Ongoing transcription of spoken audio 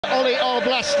Ollie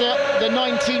Arblaster, the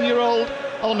 19-year-old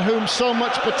on whom so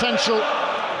much potential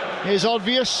is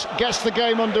obvious, gets the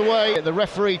game underway. The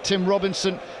referee, Tim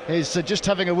Robinson, is just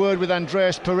having a word with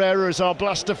Andreas Pereira as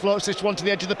Arblaster floats this one to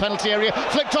the edge of the penalty area.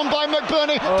 Flicked on by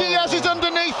McBurney. Diaz is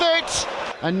underneath it.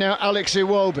 And now Alex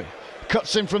Iwobi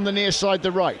cuts in from the near side,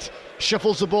 the right.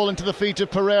 Shuffles the ball into the feet of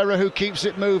Pereira, who keeps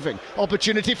it moving.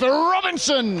 Opportunity for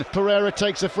Robinson. Pereira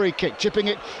takes a free kick, chipping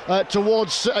it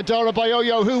towards Adara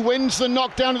Bayoyo, who wins the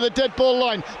knockdown of the dead ball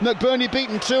line. McBurney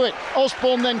beaten to it.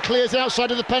 Osborne then clears outside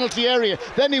of the penalty area.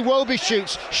 Then Iwobi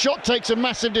shoots. Shot takes a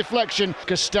massive deflection.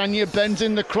 Castagna bends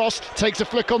in the cross, takes a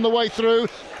flick on the way through.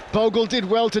 Bogle did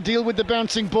well to deal with the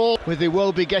bouncing ball, with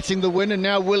Iwobi getting the win, and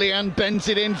now Willian bends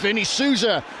it in. Vinny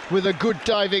Souza with a good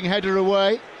diving header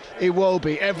away.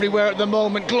 Iwobi everywhere at the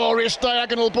moment. Glorious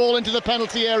diagonal ball into the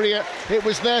penalty area. It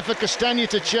was there for Castagna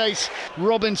to chase.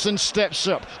 Robinson steps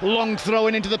up. Long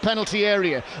throwing into the penalty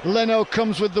area. Leno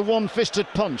comes with the one-fisted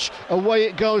punch. Away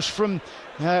it goes from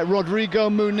Rodrigo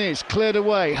Muniz. Cleared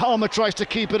away. Harmer tries to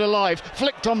keep it alive.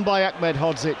 Flicked on by Ahmed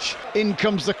Hodzic. In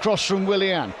comes the cross from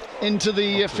Willian. Into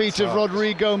the feet of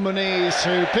Rodrigo Muniz,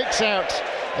 who picks out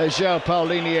João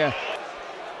Paulinho.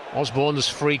 Osborne's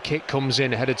free kick comes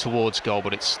in, headed towards goal,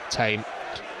 but it's tame.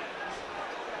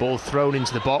 Ball thrown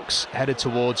into the box, headed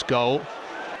towards goal.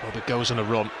 Robert goes on a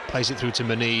run, plays it through to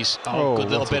Muniz. Good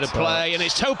little bit of play, and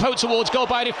it's toe poked towards goal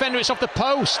by a defender. It's off the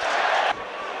post.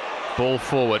 Ball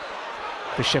forward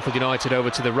for Sheffield United over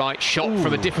to the right. Shot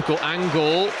from a difficult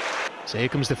angle. So here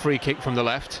comes the free kick from the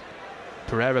left.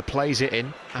 Pereira plays it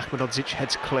in. Ahmed Hodzic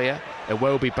heads clear.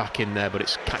 Iwobi back in there, but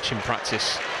it's catching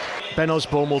practice. Ben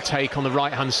Osborne will take on the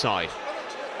right-hand side.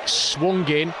 Swung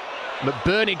in.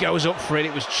 McBurney goes up for it.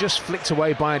 It was just flicked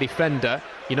away by a defender.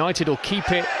 United will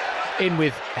keep it in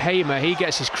with Hamer. He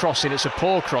gets his cross in. It's a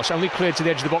poor cross. Only cleared to the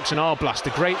edge of the box, and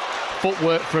Arblaster. Great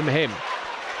footwork from him.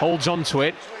 Holds on to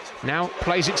it. Now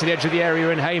plays it to the edge of the area,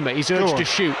 and Hamer. He's urged to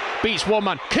shoot. Beats one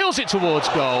man. Kills it towards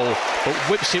goal, but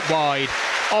whips it wide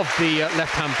of the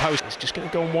left-hand post. It's just going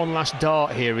to go on one last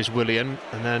dart here, is Willian.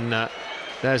 And then...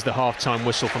 there's the half-time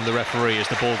whistle from the referee as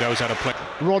the ball goes out of play.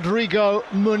 Rodrigo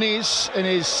Muniz in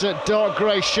his dark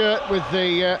grey shirt with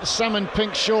the salmon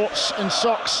pink shorts and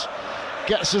socks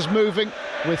gets us moving,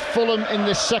 with Fulham in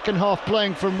this second half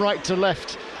playing from right to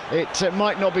left. It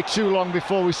might not be too long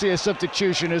before we see a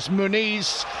substitution, as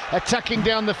Muniz attacking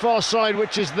down the far side,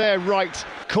 which is their right.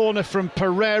 Corner from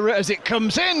Pereira as it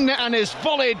comes in and is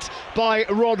volleyed by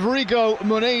Rodrigo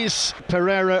Muniz.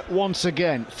 Pereira once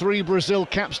again, 3 Brazil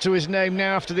caps to his name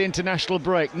now after the international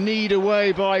break. Kneed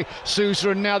away by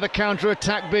Souza, and now the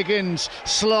counter-attack begins.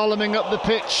 Slaloming up the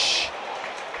pitch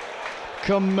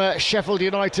come Sheffield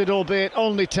United, albeit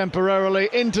only temporarily.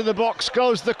 Into the box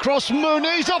goes the cross.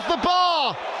 Muniz off the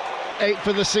bar. 8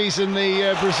 for the season,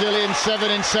 the Brazilian,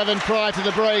 7 in 7 prior to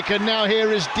the break, and now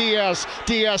here is Diaz.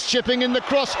 Diaz chipping in the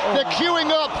cross. They're queuing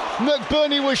up.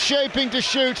 McBurney was shaping to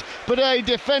shoot, but a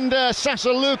defender, Sasa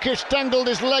Lukic, dangled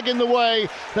his leg in the way.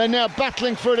 They're now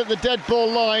battling for it at the dead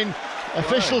ball line.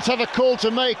 Officials have a call to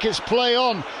make. It's play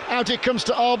on. Out it comes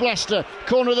to Arblaster.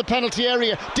 Corner of the penalty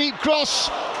area. Deep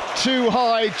cross. Too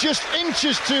high, just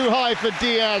inches too high for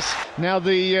Diaz. Now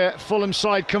the Fulham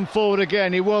side come forward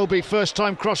again. Iwobi, first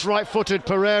time cross right-footed.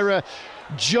 Pereira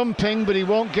jumping, but he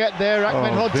won't get there.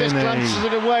 Ahmed Hodzic glances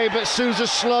it away, but Souza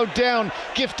slowed down,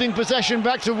 gifting possession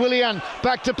back to Willian,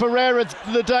 back to Pereira,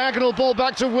 the diagonal ball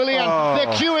back to Willian.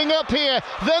 They're queuing up here,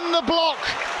 then the block.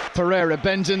 Pereira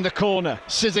bends in the corner.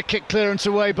 Scissor kick clearance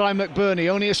away by McBurney,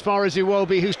 only as far as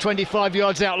Iwobi, who's 25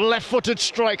 yards out. Left-footed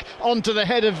strike onto the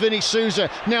head of Vinny Souza.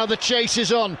 Now the chase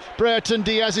is on. Brereton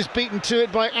Diaz is beaten to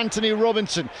it by Anthony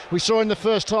Robinson. We saw in the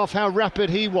first half how rapid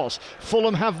he was.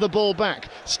 Fulham have the ball back,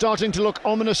 starting to look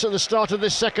ominous at the start of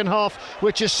this second half,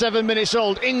 which is 7 minutes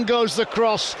old. In goes the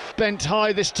cross, bent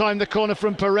high this time, the corner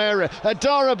from Pereira.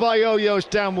 Adara Bayoyo's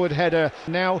downward header.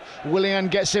 Now Willian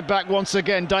gets it back once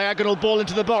again. Diagonal ball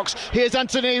into the box. Here's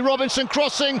Anthony Robinson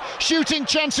crossing, shooting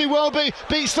chance. Iwobi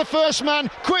beats the first man,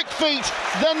 quick feet,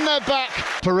 then they're back.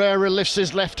 Pereira lifts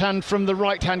his left hand from the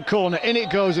right hand corner, in it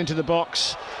goes into the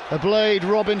box. A blade,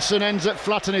 Robinson ends up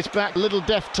flat on his back. Little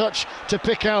deft touch to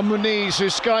pick out Muniz, who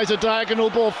skies a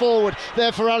diagonal ball forward.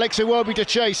 There for Alex Iwobi to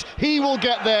chase. He will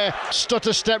get there.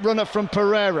 Stutter step run up from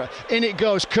Pereira. In it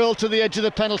goes, curled to the edge of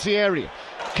the penalty area.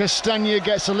 Castagna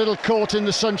gets a little caught in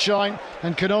the sunshine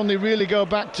and can only really go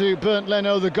back to Bernd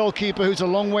Leno, the goalkeeper, who's a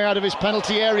long way out of his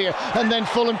penalty area. And then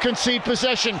Fulham concede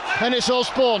possession, and it's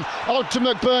Osborne out to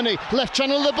McBurney, left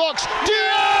channel of the box. Diaz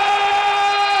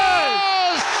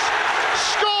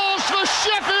scores for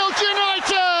Sheffield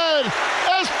United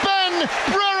as Ben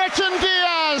Brereton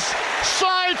Diaz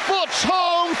side foots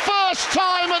home, first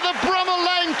time at at the Bramall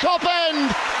Lane Cop end.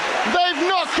 They've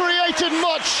not created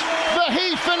much, but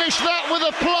he finished that with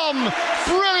a plum.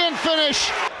 Brilliant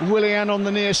finish. Willian on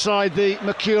the near side, the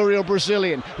mercurial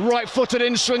Brazilian. Right-footed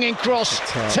in-swinging cross,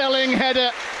 telling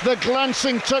header, the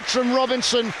glancing touch from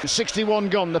Robinson. 61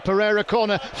 gone, the Pereira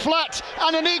corner, flat,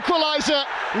 and an equaliser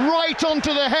right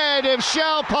onto the head of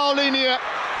João Paulinho,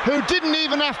 who didn't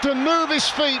even have to move his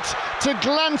feet to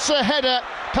glance a header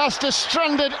past a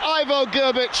stranded Ivo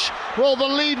Grbić. Well, the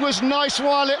lead was nice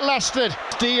while it lasted.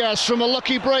 Diaz from a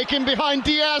lucky break in behind.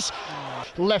 Diaz,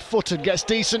 left-footed, gets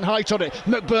decent height on it.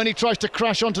 McBurney tries to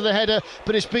crash onto the header,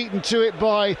 but is beaten to it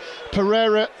by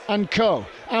Pereira and co.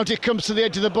 Out it comes to the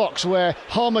edge of the box, where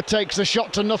Harmer takes a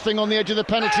shot to nothing on the edge of the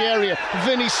penalty area.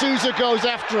 Vinny Souza goes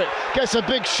after it, gets a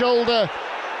big shoulder.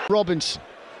 Robinson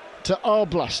to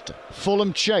Arblaster,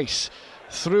 Fulham chase.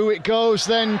 Through it goes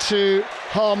then to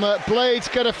Harmer. Blades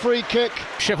get a free kick.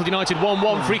 Sheffield United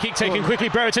 1-1, free kick taken quickly.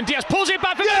 Brereton Diaz pulls it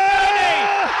back for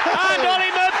McBurney! And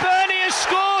Ollie McBurney has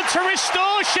scored to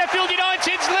restore Sheffield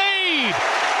United's lead.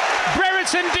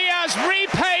 Brereton Diaz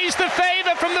repays the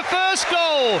favour from the first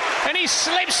goal, and he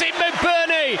slips it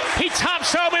McBurney. He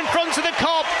taps home in front of the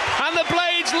Kop, and the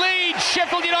Blades lead.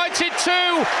 Sheffield United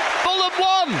 2, Fulham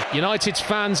 1. United's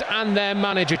fans and their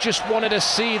manager just wanted to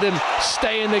see them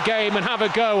stay in the game and have a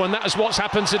go, and that is what's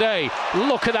happened today.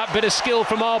 Look at that bit of skill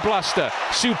from Arblaster.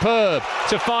 Superb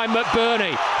to find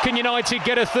McBurney. Can United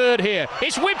get a third here?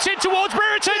 It's whipped in towards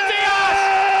Brereton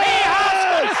Diaz. He has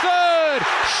got a third.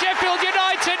 Sheffield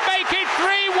United make it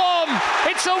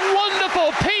 3-1. It's a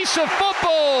wonderful piece of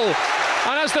football.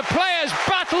 And as the players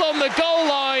battle on the goal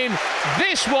line,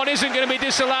 this one isn't going to be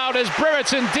disallowed as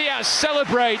Brereton Diaz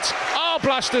celebrates.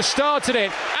 Arblaster started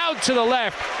it out to the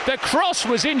left. The cross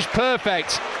was inch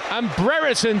perfect, and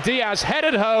Brereton Diaz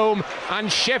headed home,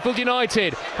 and Sheffield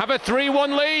United have a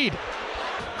 3-1 lead.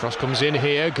 Cross comes in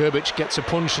here, Grbić gets a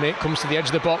punch in it, comes to the edge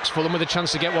of the box, Fulham with a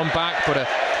chance to get one back, but a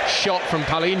shot from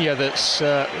Paulinho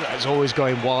that's always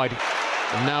going wide.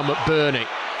 And now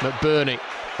McBurney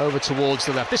over towards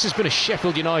the left. This has been a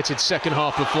Sheffield United second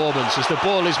half performance as the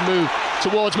ball is moved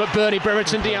towards McBurney.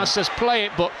 Brereton Diaz says play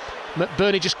it, but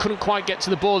McBurney just couldn't quite get to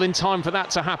the ball in time for that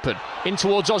to happen. In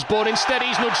towards Osborne, instead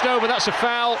he's nudged over, that's a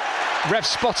foul. Ref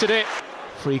spotted it.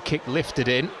 Free kick lifted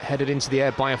in, headed into the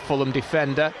air by a Fulham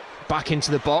defender. Back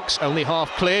into the box, only half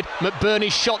cleared.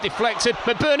 McBurney's shot deflected.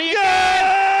 McBurney again!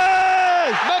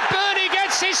 Yes! McBurney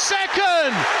gets his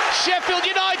second! Sheffield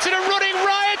United are running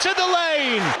riot at the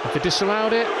lane! Have they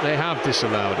disallowed it? They have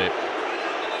disallowed it.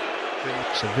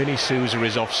 So Vinny Souza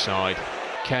is offside.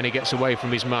 Kenny gets away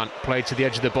from his man, played to the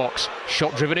edge of the box,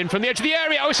 shot driven in from the edge of the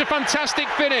area. Oh, it's a fantastic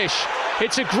finish.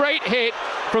 It's a great hit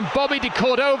from Bobby de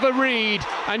Cordova-Reid,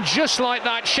 and just like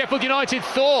that, Sheffield United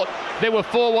thought they were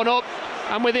 4-1 up,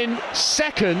 and within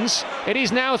seconds, it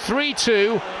is now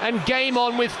 3-2, and game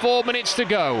on with 4 minutes to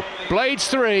go. Blades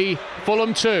 3,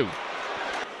 Fulham 2.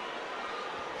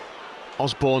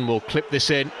 Osborne will clip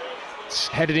this in. It's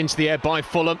headed into the air by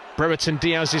Fulham. Brereton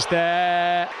Diaz is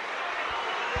there.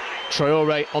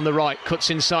 Traore on the right, cuts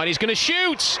inside, he's going to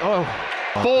shoot!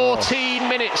 14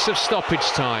 minutes of stoppage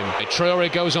time.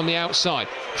 Traore goes on the outside,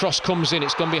 cross comes in,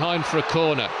 it's gone behind for a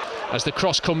corner. As the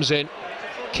cross comes in,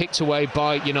 kicked away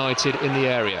by United in the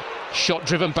area. Shot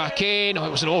driven back in, it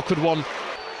was an awkward one.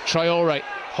 Traore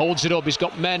holds it up, he's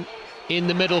got men in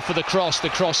the middle for the cross. The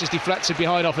cross is deflected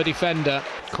behind off a defender.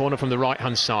 Corner from the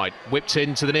right-hand side, whipped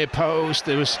into the near post.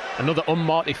 There was another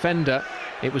unmarked defender.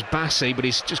 It was Bassi, but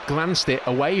he's just glanced it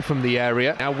away from the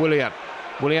area. Now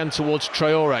Willian towards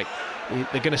Traore.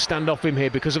 They're going to stand off him here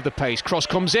because of the pace. Cross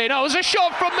comes in. Oh, there's a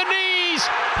shot from the knees.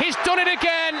 He's done it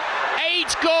again.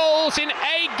 8 goals in 8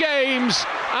 games.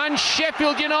 And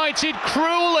Sheffield United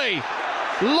cruelly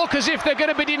look as if they're going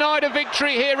to be denied a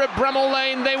victory here at Bramall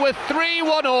Lane. They were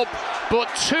 3-1 up, but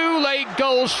 2 late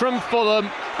goals from Fulham.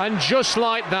 And just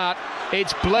like that,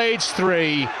 it's Blades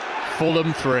 3,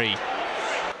 Fulham 3.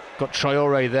 Got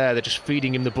Traore there, they're just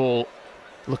feeding him the ball,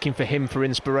 looking for him for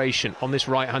inspiration. On this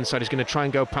right-hand side, he's going to try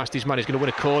and go past his man. He's going to win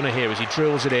a corner here as he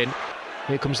drills it in.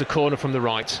 Here comes the corner from the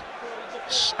right.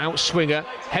 Out swinger,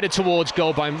 headed towards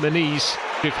goal by Moniz.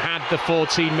 We've had the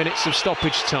 14 minutes of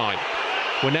stoppage time.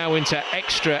 We're now into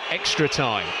extra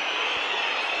time.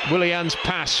 Willian's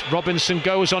pass, Robinson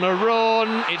goes on a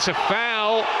run. It's a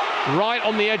foul right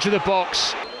on the edge of the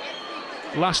box.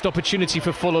 Last opportunity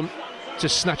for Fulham to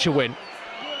snatch a win.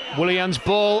 Willian's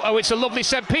ball, oh, it's a lovely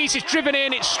set piece, it's driven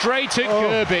in, it's straight at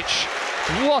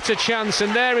Grbić. What a chance,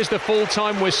 and there is the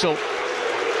full-time whistle.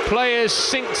 Players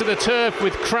sink to the turf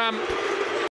with cramp.